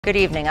Good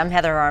evening. I'm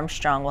Heather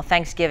Armstrong. Well,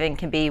 Thanksgiving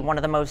can be one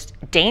of the most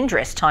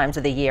dangerous times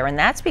of the year, and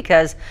that's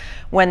because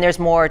when there's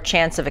more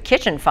chance of a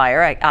kitchen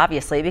fire,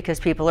 obviously, because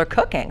people are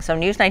cooking. So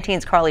News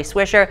 19's Carly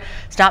Swisher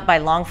stopped by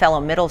Longfellow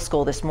Middle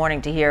School this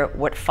morning to hear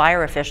what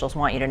fire officials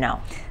want you to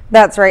know.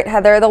 That's right,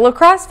 Heather. The La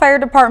Crosse Fire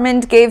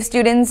Department gave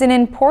students an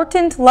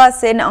important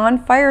lesson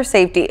on fire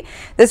safety.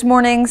 This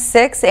morning,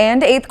 6th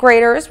and 8th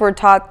graders were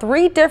taught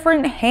 3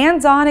 different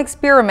hands-on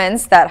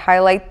experiments that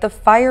highlight the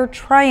fire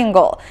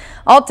triangle,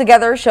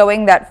 altogether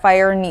showing that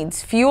fire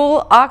needs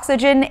fuel,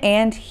 oxygen,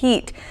 and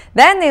heat.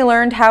 Then they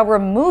learned how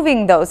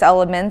removing those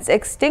elements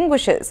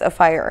extinguishes a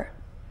fire.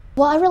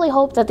 Well, I really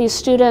hope that these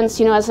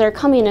students, as they're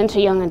coming into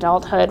young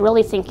adulthood,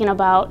 really thinking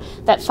about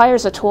that fire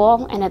is a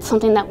tool and it's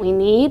something that we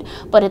need,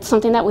 but it's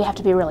something that we have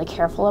to be really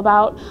careful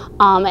about.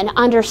 And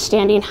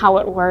understanding how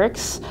it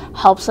works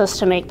helps us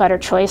to make better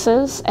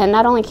choices, and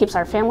not only keeps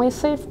our families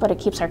safe, but it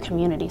keeps our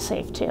community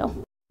safe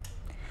too.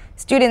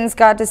 Students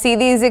got to see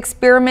these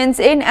experiments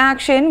in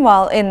action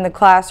while in the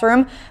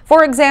classroom.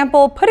 For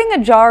example, putting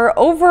a jar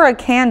over a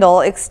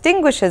candle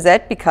extinguishes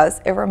it because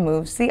it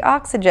removes the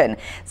oxygen.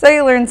 So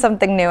you learn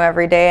something new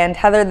every day. And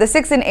Heather, the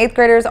 6th and 8th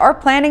graders are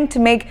planning to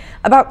make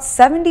about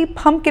 70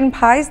 pumpkin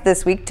pies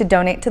this week to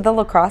donate to the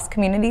La Crosse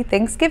Community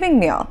Thanksgiving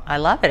meal. I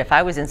love it. If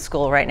I was in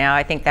school right now,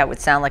 I think that would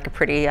sound like a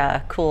pretty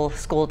cool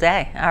school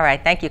day. All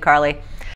right. Thank you, Carly.